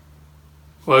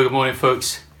Well, good morning,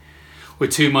 folks. We're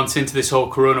 2 months into this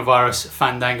whole coronavirus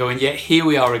fandango, and yet here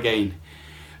we are again,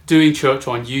 doing church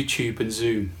on YouTube and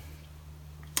Zoom.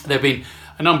 There have been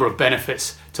a number of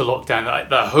benefits to lockdown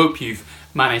that I hope you've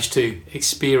managed to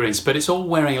experience, but it's all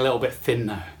wearing a little bit thin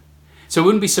now. So it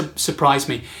wouldn't be surprise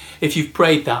me if you've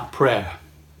prayed that prayer.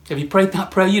 Have you prayed that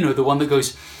prayer? You know, the one that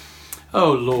goes,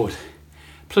 "Oh Lord,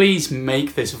 please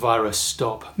make this virus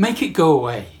stop. Make it go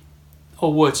away."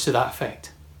 Or words to that effect.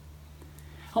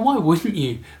 And why wouldn't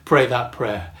you pray that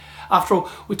prayer? After all,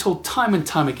 we're told time and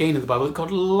time again in the Bible that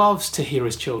God loves to hear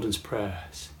his children's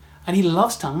prayers, and he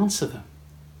loves to answer them.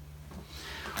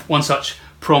 One such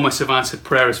promise of answered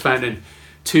prayer is found in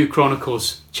 2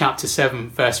 Chronicles chapter 7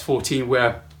 verse 14,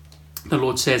 where the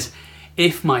Lord says,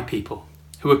 "If my people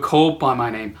who are called by my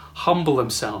name humble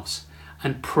themselves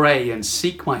and pray and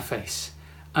seek my face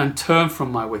and turn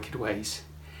from my wicked ways,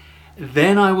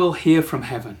 then I will hear from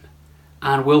heaven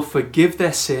and will forgive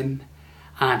their sin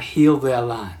and heal their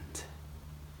land."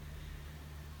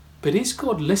 But is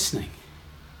God listening?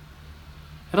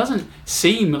 It doesn't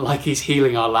seem like he's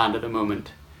healing our land at the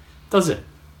moment, does it?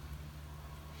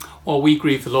 While we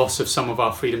grieve the loss of some of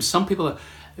our freedoms, some people are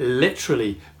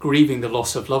literally grieving the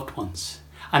loss of loved ones,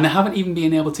 and they haven't even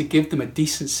been able to give them a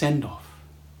decent send-off.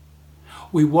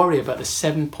 We worry about the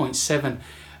 7.7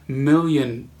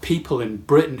 million people in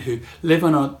Britain who live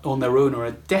on their own or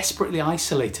are desperately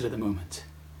isolated at the moment.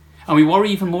 And we worry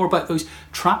even more about those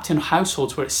trapped in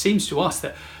households where it seems to us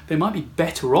that they might be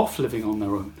better off living on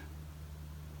their own.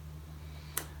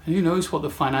 And who knows what the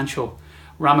financial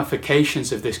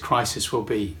ramifications of this crisis will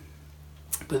be.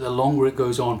 But the longer it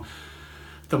goes on,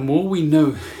 the more we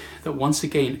know that once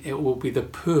again it will be the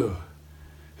poor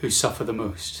who suffer the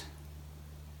most.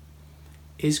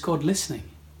 Is God listening?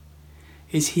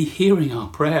 Is he hearing our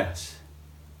prayers?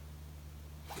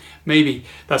 Maybe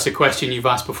that's a question you've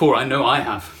asked before. I know I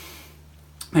have.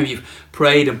 Maybe you've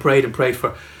prayed and prayed and prayed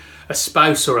for a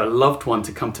spouse or a loved one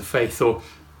to come to faith, or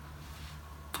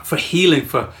for healing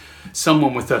for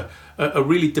someone with a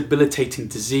really debilitating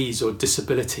disease or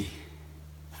disability.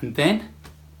 And then,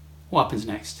 what happens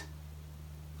next?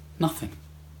 Nothing.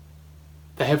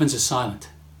 The heavens are silent.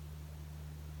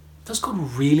 Does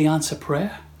God really answer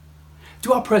prayer?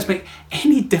 Do our prayers make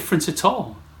any difference at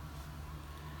all?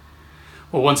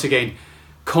 Well, once again,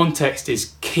 context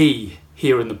is key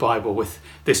here in the Bible with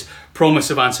this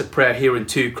promise of answered prayer here in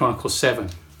 2 Chronicles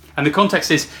 7. And the context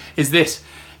is this.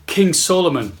 King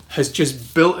Solomon has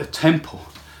just built a temple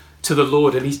to the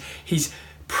Lord, and he's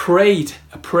prayed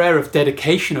a prayer of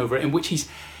dedication over it in which he's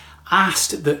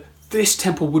asked that this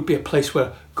temple would be a place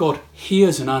where God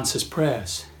hears and answers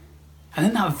prayers. And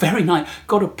then that very night,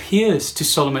 God appears to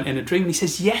Solomon in a dream and he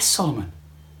says, "Yes, Solomon,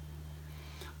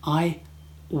 I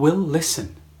will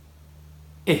listen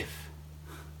if."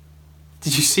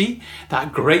 Did you see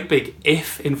that great big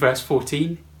if in verse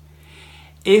 14?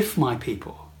 If my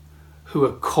people who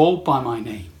are called by my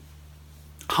name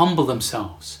humble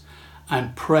themselves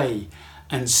and pray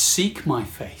and seek my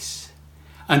face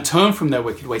and turn from their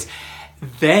wicked ways,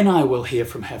 then I will hear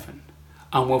from heaven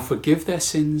and will forgive their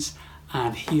sins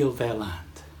and heal their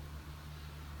land.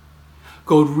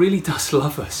 God really does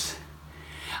love us,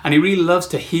 and he really loves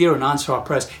to hear and answer our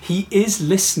prayers. He is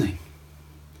listening.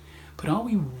 But are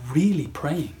we really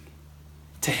praying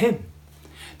to him,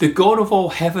 the God of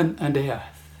all heaven and earth?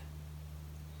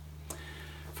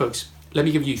 Folks, let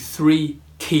me give you 3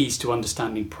 keys to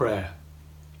understanding prayer,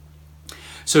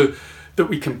 so that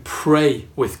we can pray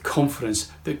with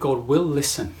confidence that God will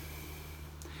listen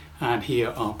and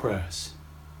hear our prayers.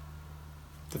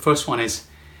 The first one is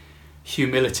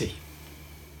humility.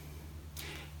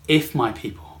 If my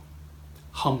people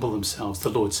humble themselves, the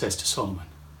Lord says to Solomon.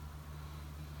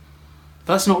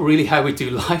 That's not really how we do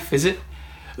life, is it?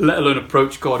 Let alone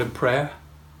approach God in prayer.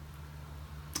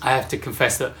 I have to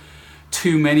confess that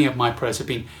too many of my prayers have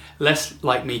been less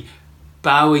like me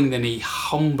bowing the knee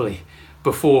humbly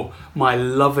before my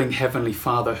loving Heavenly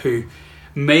Father who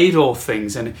made all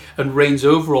things and reigns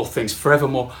over all things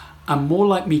forevermore, and more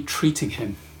like me treating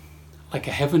him like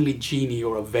a heavenly genie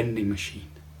or a vending machine.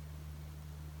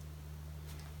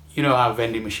 You know how a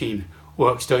vending machine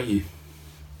works, don't you?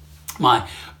 My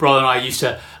brother and I used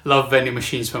to love vending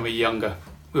machines when we were younger.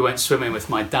 We went swimming with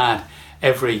my dad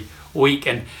every week,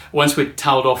 and once we'd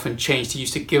toweled off and changed, he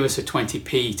used to give us a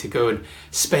 20p to go and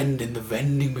spend in the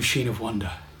vending machine of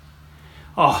wonder.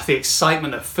 Oh, the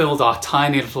excitement that filled our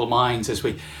tiny little minds as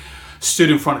we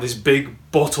stood in front of this big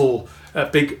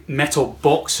big metal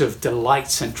box of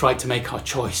delights and tried to make our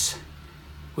choice.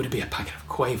 Would it be a packet of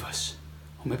Quavers?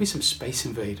 Or maybe some Space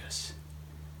Invaders?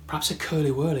 Perhaps a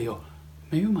Curly Wurly? Or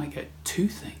maybe we might get 2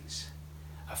 things.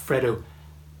 A Freddo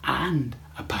and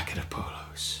a packet of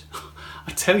Polos.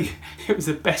 I tell you, it was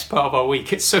the best part of our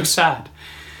week. It's so sad.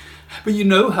 But you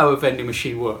know how a vending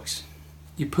machine works.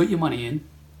 You put your money in,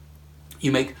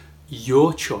 you make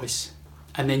your choice,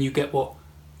 and then you get what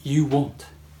you want.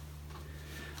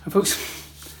 And folks,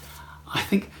 I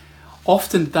think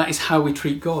often that is how we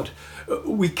treat God.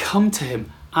 We come to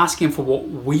him asking for what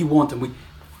we want and we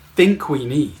think we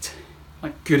need,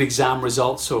 like good exam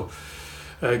results or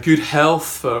good health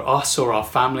for us or our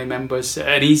family members,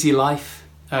 an easy life,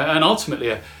 and ultimately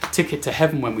a ticket to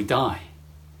heaven when we die.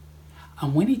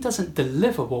 And when he doesn't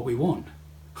deliver what we want,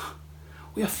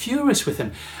 we are furious with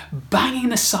him, banging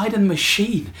the side of the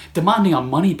machine, demanding our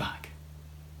money back.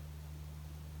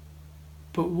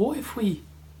 But what if we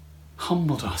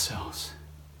humbled ourselves?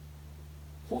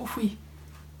 What if we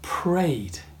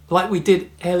prayed, like we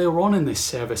did earlier on in this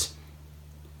service,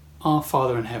 our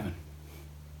Father in heaven,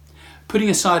 putting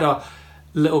aside our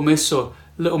little miss or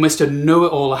little Mr.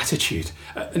 know-it-all attitude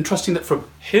and trusting that from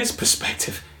his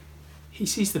perspective, he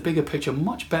sees the bigger picture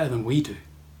much better than we do.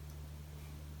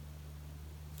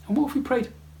 And what if we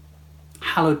prayed,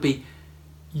 hallowed be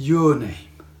your name,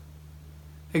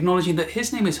 acknowledging that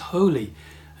his name is holy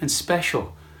and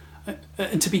special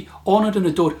and to be honoured and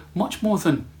adored much more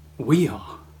than we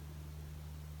are.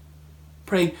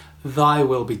 Praying thy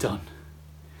will be done.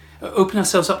 Open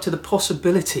ourselves up to the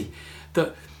possibility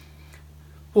that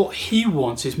what he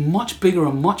wants is much bigger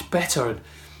and much better and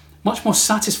much more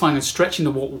satisfying and stretching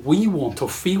than what we want or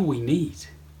feel we need.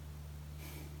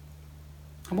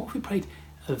 And what if we prayed,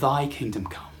 thy kingdom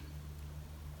come?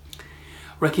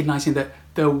 Recognizing that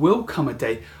there will come a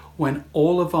day when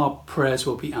all of our prayers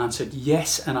will be answered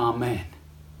yes and amen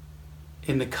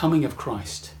in the coming of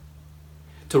Christ,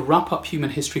 to wrap up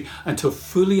human history and to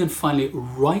fully and finally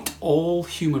right all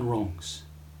human wrongs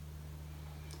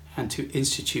and to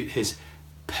institute his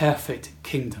perfect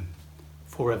kingdom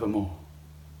forevermore.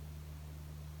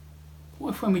 What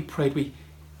if when we prayed we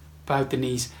bowed the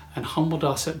knees and humbled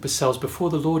ourselves before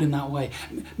the Lord in that way?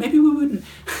 Maybe we wouldn't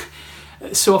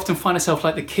so often find ourselves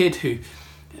like the kid who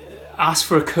asks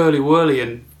for a curly whirly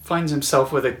and finds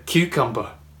himself with a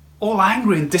cucumber, all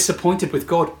angry and disappointed with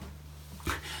God.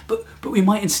 But we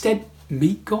might instead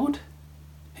meet God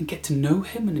and get to know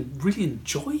him and really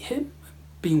enjoy him,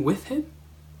 being with him.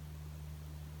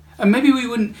 And maybe we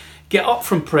wouldn't get up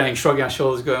from praying, shrugging our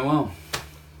shoulders, going, well, I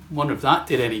wonder if that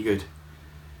did any good.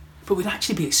 But we'd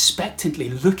actually be expectantly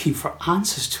looking for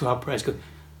answers to our prayers, going,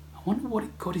 I wonder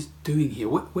what God is doing here.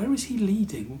 Where is he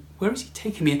leading? Where is he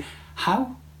taking me? And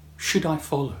how should I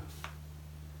follow?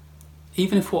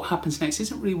 Even if what happens next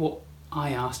isn't really what I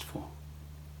asked for.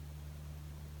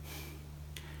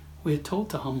 We are told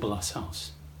to humble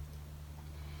ourselves.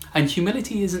 And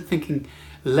humility isn't thinking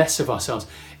less of ourselves.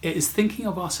 It is thinking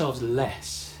of ourselves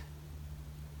less.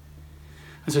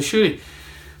 And so surely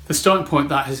the starting point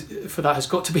for that has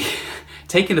got to be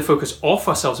taking the focus off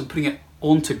ourselves and putting it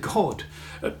onto God,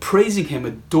 praising him,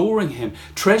 adoring him,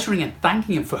 treasuring and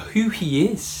thanking him for who he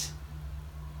is,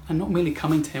 and not merely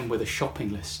coming to him with a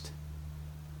shopping list.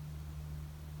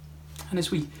 And as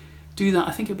we do that,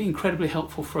 I think it'd be incredibly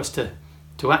helpful for us to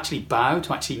actually bow,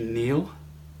 to actually kneel.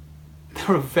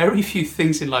 There are very few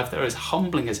things in life that are as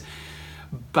humbling as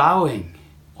bowing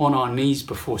on our knees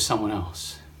before someone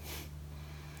else.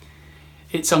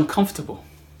 It's uncomfortable.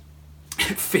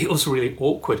 It feels really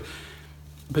awkward.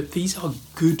 But these are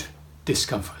good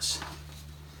discomforts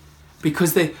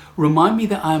because they remind me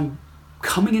that I'm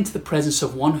coming into the presence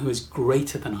of one who is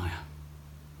greater than I am.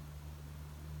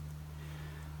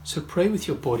 So pray with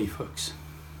your body, folks.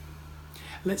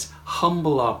 Let's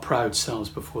humble our proud selves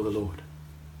before the Lord.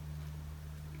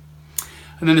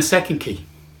 And then the second key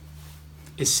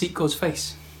is seek God's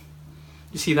face.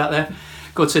 You see that there?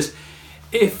 God says,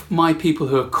 if my people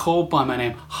who are called by my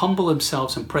name humble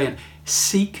themselves and pray and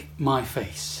seek my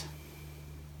face.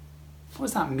 What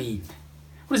does that mean?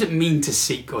 What does it mean to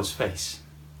seek God's face?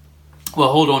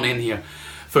 Well, hold on in here,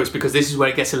 folks, because this is where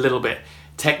it gets a little bit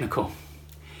technical.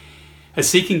 As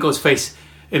seeking God's face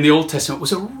in the Old Testament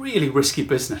was a really risky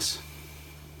business.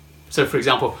 So, for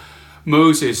example,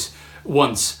 Moses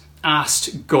once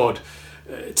asked God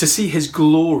to see his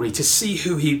glory, to see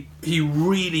who he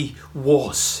really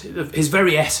was, his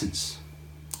very essence.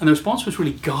 And the response was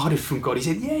really guarded from God. He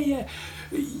said, yeah,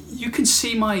 you can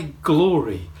see my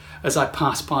glory as I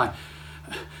pass by.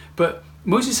 But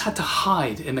Moses had to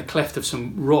hide in the cleft of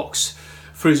some rocks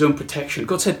for his own protection.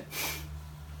 God said,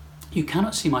 you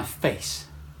cannot see my face,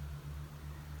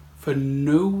 for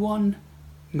no one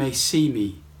may see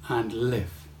me and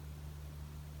live.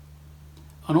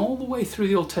 And all the way through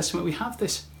the Old Testament, we have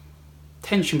this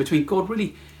tension between God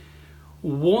really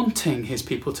wanting his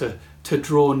people to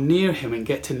draw near him and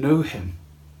get to know him,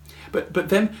 but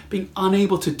them being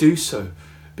unable to do so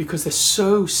because they're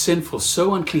so sinful,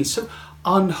 so unclean, so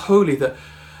unholy that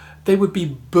they would be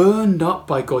burned up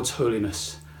by God's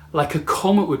holiness, like a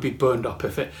comet would be burned up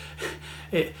if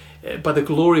it by the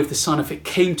glory of the sun if it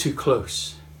came too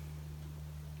close.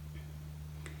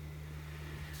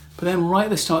 But then right at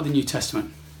the start of the New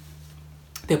Testament,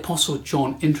 the Apostle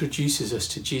John introduces us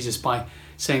to Jesus by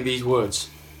saying these words: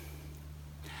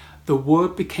 "The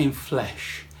Word became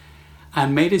flesh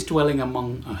and made his dwelling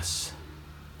among us.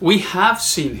 We have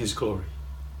seen his glory.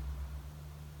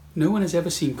 No one has ever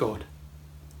seen God,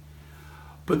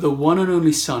 but the one and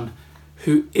only Son,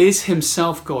 who is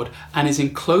himself God and is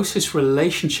in closest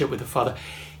relationship with the Father,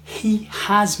 he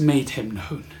has made him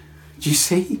known." Do you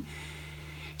see?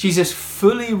 Jesus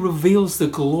fully reveals the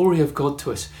glory of God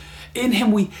to us. In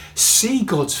him we see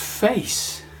God's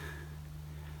face.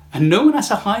 And no one has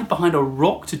to hide behind a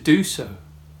rock to do so.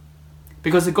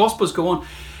 Because the Gospels go on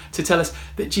to tell us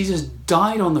that Jesus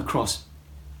died on the cross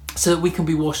so that we can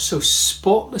be washed so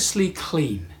spotlessly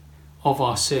clean of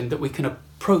our sin that we can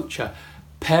approach a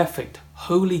perfect,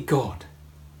 holy God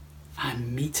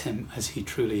and meet him as he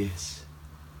truly is.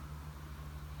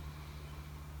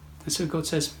 And so God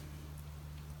says,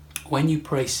 when you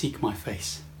pray, seek my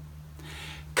face.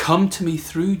 Come to me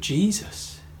through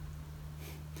Jesus.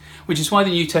 Which is why the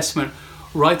New Testament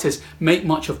writers make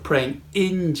much of praying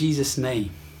in Jesus'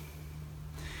 name.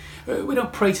 We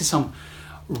don't pray to some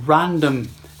random,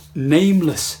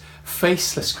 nameless,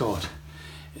 faceless God.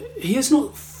 He is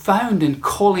not found in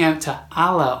calling out to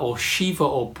Allah or Shiva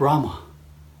or Brahma.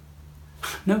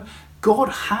 No, God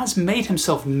has made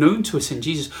himself known to us in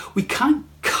Jesus. We can't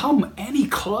come any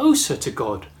closer to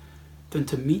God than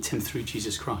to meet him through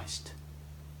Jesus Christ.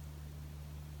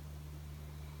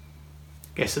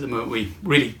 I guess at the moment we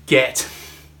really get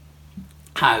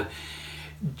how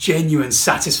genuine,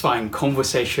 satisfying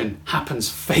conversation happens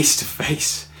face to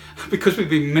face, because we've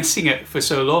been missing it for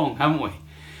so long, haven't we?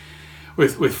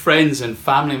 With friends and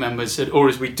family members, or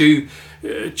as we do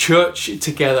church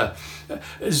together.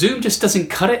 Zoom just doesn't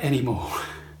cut it anymore.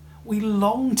 We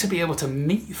long to be able to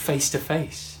meet face to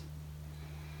face.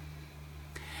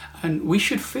 And we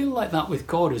should feel like that with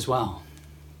God as well.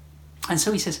 And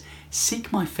so he says,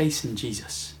 seek my face in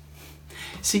Jesus.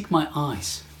 Seek my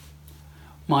eyes,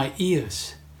 my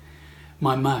ears,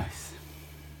 my mouth.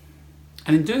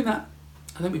 And in doing that,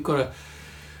 I think we've got to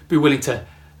be willing to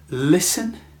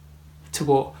listen to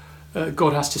what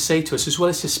God has to say to us, as well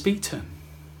as to speak to him.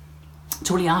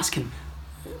 To really ask him,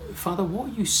 Father,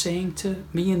 what are you saying to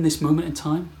me in this moment in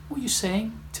time? What are you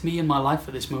saying to me in my life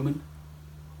at this moment?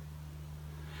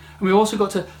 And we've also got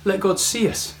to let God see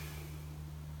us,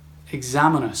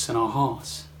 examine us in our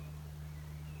hearts.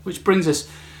 Which brings us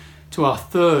to our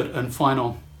third and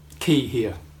final key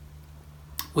here,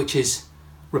 which is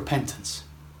repentance.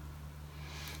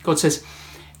 God says,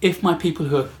 if my people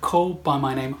who are called by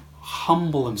my name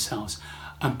humble themselves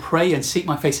and pray and seek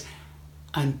my face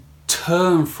and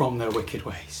turn from their wicked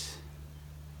ways.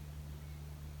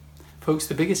 Folks,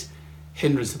 the biggest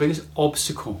hindrance, the biggest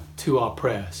obstacle to our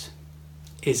prayers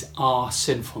is our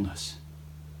sinfulness.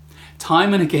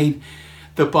 Time and again,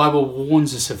 the Bible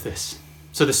warns us of this.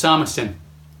 So the psalmist in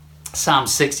Psalm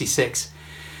 66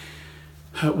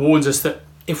 warns us that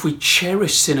if we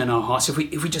cherish sin in our hearts, if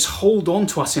we just hold on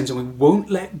to our sins and we won't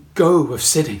let go of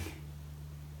sinning,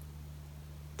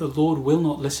 the Lord will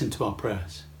not listen to our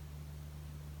prayers.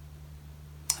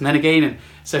 And then again in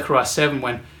Zechariah 7,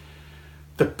 when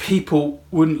the people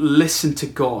wouldn't listen to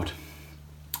God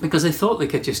because they thought they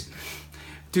could just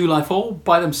do life all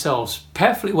by themselves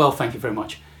perfectly well, thank you very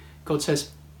much. God says,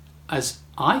 as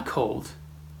I called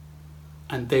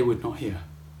and they would not hear,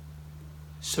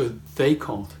 so they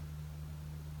called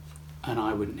and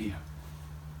I wouldn't hear.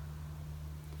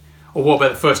 Or what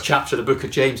about the first chapter of the book of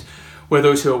James, where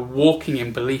those who are walking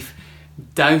in belief,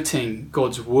 doubting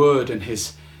God's word and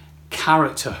his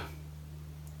character,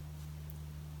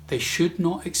 they should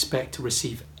not expect to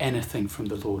receive anything from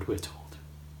the Lord, we're told.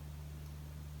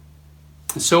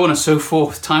 And so on and so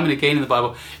forth, time and again in the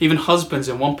Bible, even husbands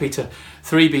in 1 Peter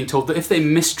 3 being told that if they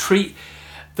mistreat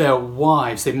their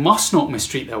wives, they must not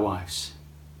mistreat their wives,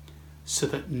 so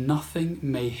that nothing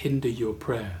may hinder your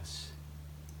prayers.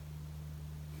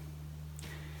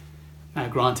 Now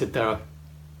granted, there are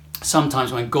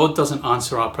sometimes when God doesn't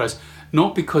answer our prayers,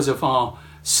 not because of our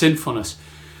sinfulness,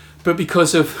 but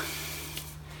because of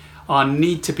our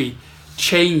need to be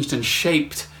changed and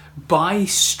shaped by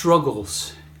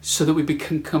struggles so that we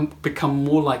become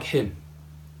more like him.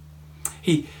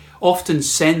 He often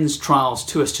sends trials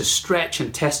to us to stretch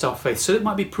and test our faith so it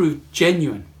might be proved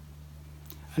genuine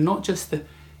and not just the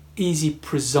easy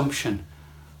presumption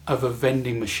of a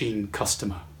vending machine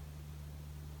customer.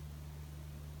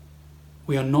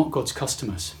 We are not God's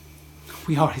customers.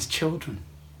 We are his children.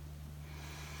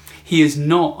 He is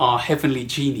not our heavenly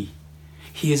genie.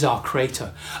 He is our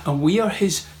creator. And we are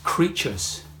his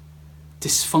creatures,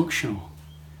 dysfunctional,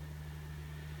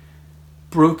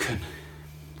 broken,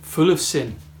 full of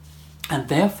sin, and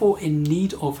therefore in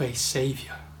need of a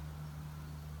saviour.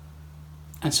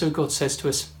 And so God says to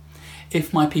us,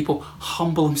 if my people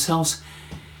humble themselves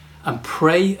and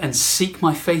pray and seek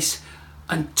my face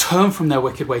and turn from their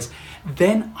wicked ways,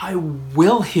 then I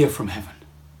will hear from heaven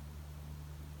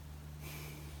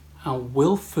and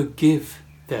will forgive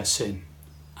their sin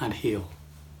and heal.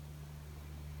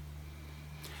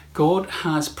 God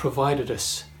has provided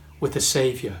us with a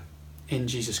saviour in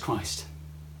Jesus Christ.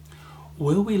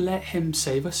 Will we let him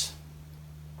save us?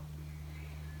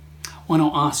 Why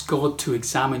not ask God to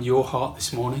examine your heart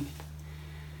this morning?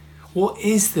 What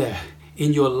is there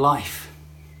in your life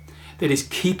that is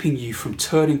keeping you from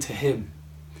turning to him?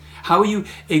 How are you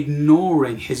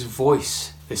ignoring his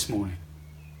voice this morning?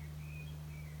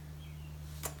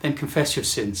 Then confess your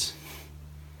sins.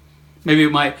 Maybe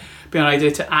it might be an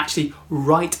idea to actually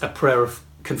write a prayer of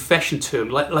confession to him,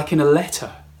 like in a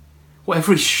letter.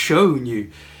 Whatever is shown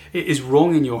you is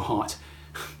wrong in your heart,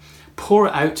 pour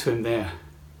it out to him there.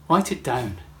 Write it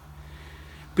down.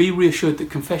 Be reassured that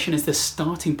confession is the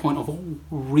starting point of all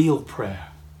real prayer.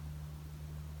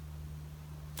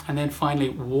 And then finally,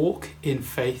 walk in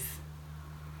faith,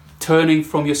 turning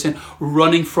from your sin,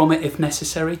 running from it if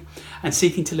necessary, and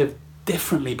seeking to live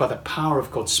differently by the power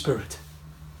of God's Spirit.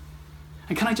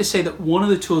 And can I just say that one of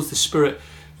the tools the Spirit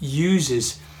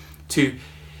uses to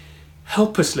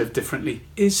help us live differently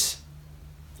is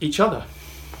each other.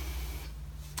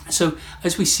 So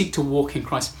as we seek to walk in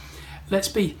Christ, let's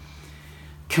be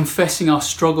confessing our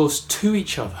struggles to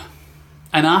each other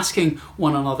and asking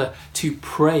one another to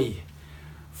pray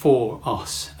for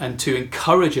us and to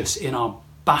encourage us in our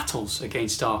battles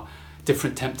against our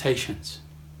different temptations.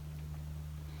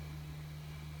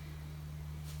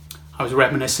 I was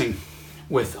reminiscing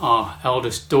with our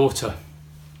eldest daughter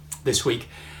this week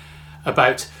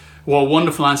about what a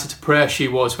wonderful answer to prayer she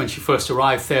was when she first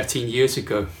arrived 13 years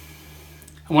ago.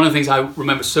 And one of the things I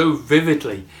remember so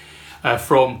vividly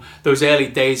from those early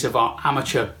days of our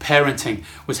amateur parenting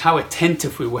was how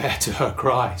attentive we were to her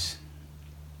cries.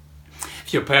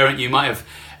 If you're a parent, you might have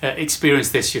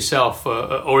experienced this yourself,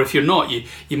 or if you're not,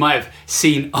 you might have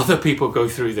seen other people go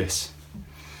through this.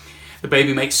 The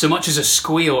baby makes so much as a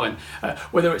squeal, and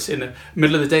whether it's in the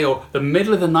middle of the day or the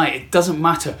middle of the night, it doesn't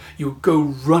matter. You go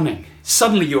running.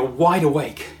 Suddenly you're wide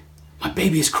awake. My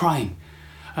baby is crying.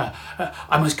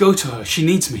 I must go to her. She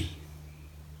needs me.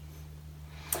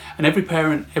 And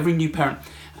every new parent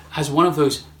has one of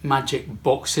those magic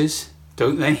boxes,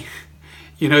 don't they?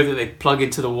 You know, that they plug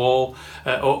into the wall,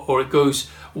 or it goes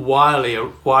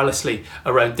wirelessly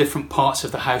around different parts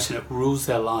of the house, and it rules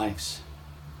their lives.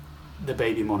 The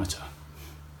baby monitor.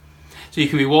 So you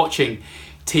can be watching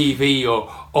TV or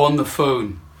on the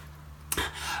phone,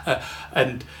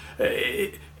 and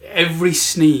every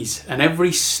sneeze and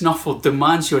every snuffle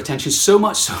demands your attention, so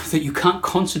much so that you can't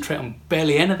concentrate on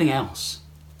barely anything else.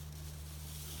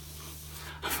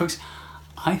 Folks,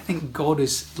 I think God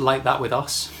is like that with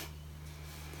us.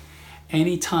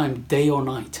 Anytime, day or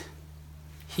night,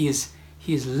 He is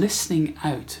listening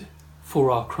out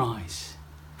for our cries.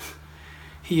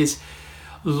 He is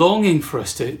longing for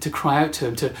us to cry out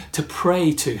to Him, to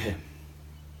pray to Him.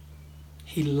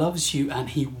 He loves you and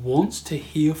He wants to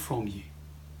hear from you.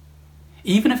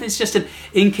 Even if it's just an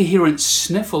incoherent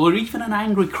sniffle or even an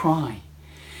angry cry.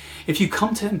 If you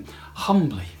come to Him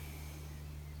humbly,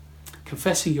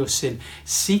 confessing your sin,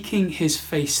 seeking His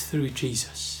face through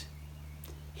Jesus,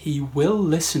 He will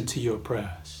listen to your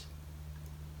prayers.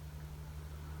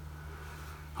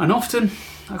 And often,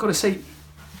 I've got to say,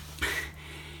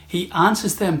 He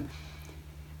answers them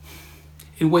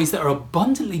in ways that are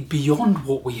abundantly beyond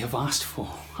what we have asked for.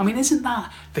 I mean, isn't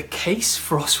that the case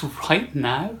for us right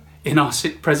now in our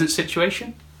present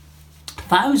situation?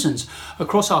 Thousands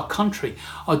across our country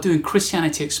are doing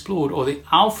Christianity Explored or the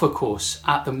Alpha course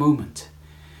at the moment,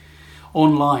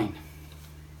 online.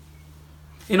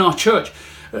 In our church,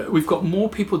 we've got more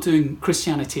people doing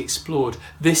Christianity Explored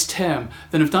this term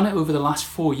than have done it over the last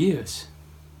 4 years.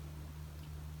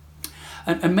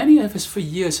 And many of us for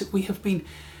years, we have been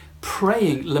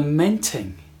praying,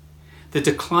 lamenting the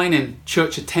decline in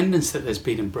church attendance that there's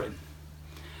been in Britain.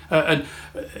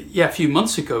 A few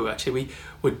months ago, actually, we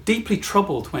were deeply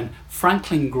troubled when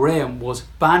Franklin Graham was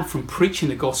banned from preaching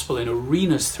the gospel in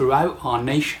arenas throughout our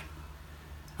nation.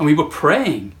 And we were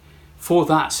praying for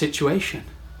that situation.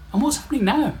 And what's happening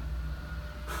now?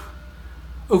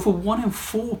 Over 1 in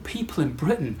 4 people in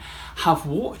Britain have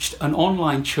watched an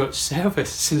online church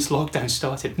service since lockdown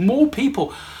started. More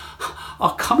people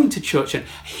are coming to church and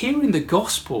hearing the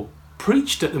gospel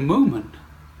preached at the moment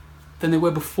than they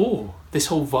were before this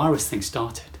whole virus thing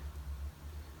started.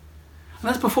 And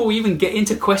that's before we even get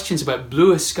into questions about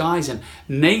bluer skies and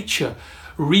nature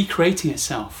recreating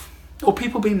itself, or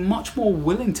people being much more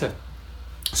willing to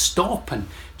stop and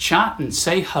chat and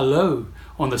say hello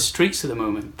on the streets at the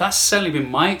moment. That's certainly been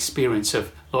my experience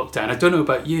of lockdown. I don't know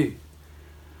about you.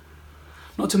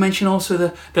 Not to mention also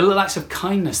the little acts of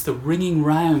kindness, the ringing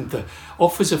round, the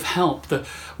offers of help, the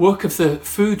work of the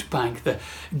food bank, the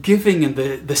giving and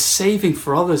the saving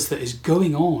for others that is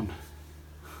going on.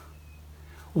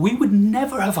 We would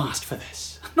never have asked for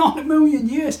this, not in a million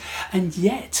years, and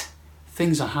yet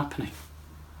things are happening.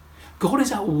 God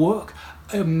is at work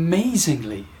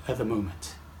amazingly at the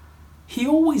moment. He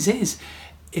always is,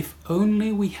 if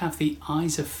only we have the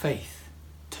eyes of faith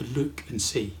to look and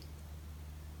see.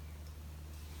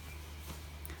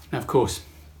 Now, of course,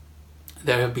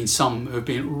 there have been some who have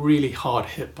been really hard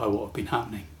hit by what have been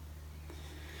happening.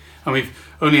 And we've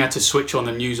only had to switch on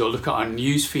the news or look at our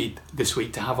news feed this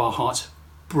week to have our hearts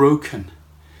broken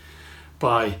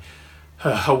by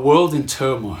a world in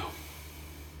turmoil,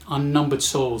 unnumbered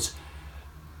souls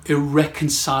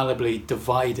irreconcilably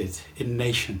divided in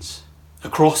nations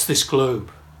across this globe,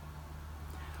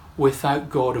 without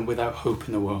God and without hope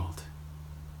in the world.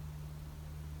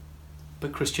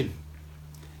 But Christian,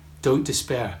 don't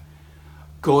despair.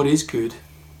 God is good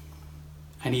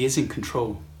and He is in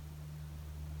control.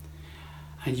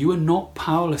 And you are not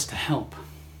powerless to help.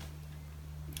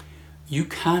 You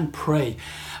can pray,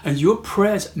 and your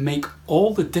prayers make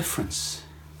all the difference.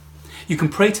 You can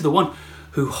pray to the one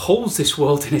who holds this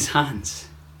world in His hands.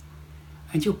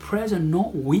 And your prayers are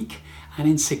not weak and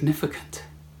insignificant.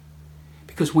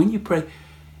 Because when you pray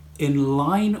in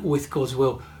line with God's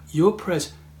will, your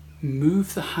prayers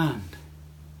move the hand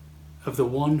of the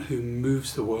one who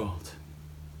moves the world.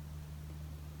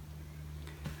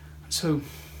 So,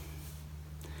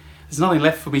 there's nothing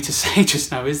left for me to say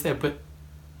just now, is there? But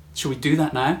shall we do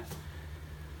that now?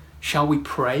 Shall we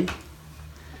pray?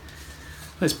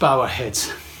 Let's bow our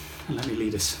heads and let me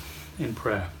lead us in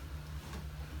prayer.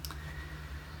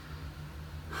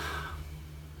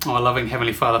 Oh, our loving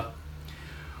Heavenly Father,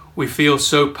 we feel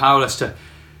so powerless to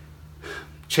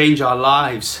change our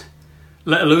lives,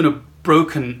 let alone a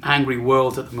broken, angry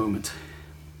world at the moment.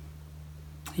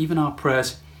 Even our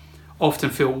prayers often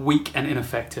feel weak and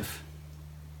ineffective.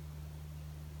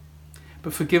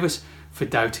 But forgive us for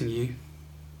doubting you,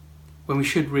 when we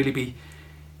should really be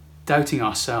doubting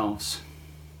ourselves.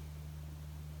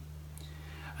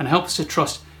 And help us to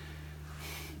trust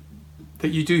that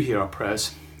you do hear our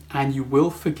prayers, and you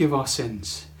will forgive our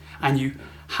sins, and you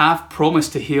have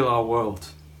promised to heal our world.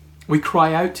 We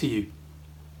cry out to you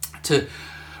to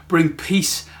bring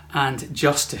peace and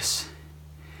justice,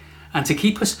 and to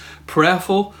keep us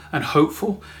prayerful and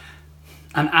hopeful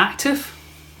and active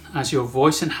as your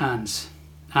voice and hands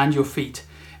and your feet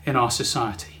in our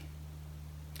society.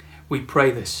 We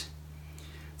pray this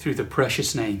through the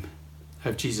precious name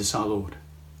of Jesus our Lord.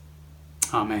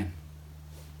 Amen.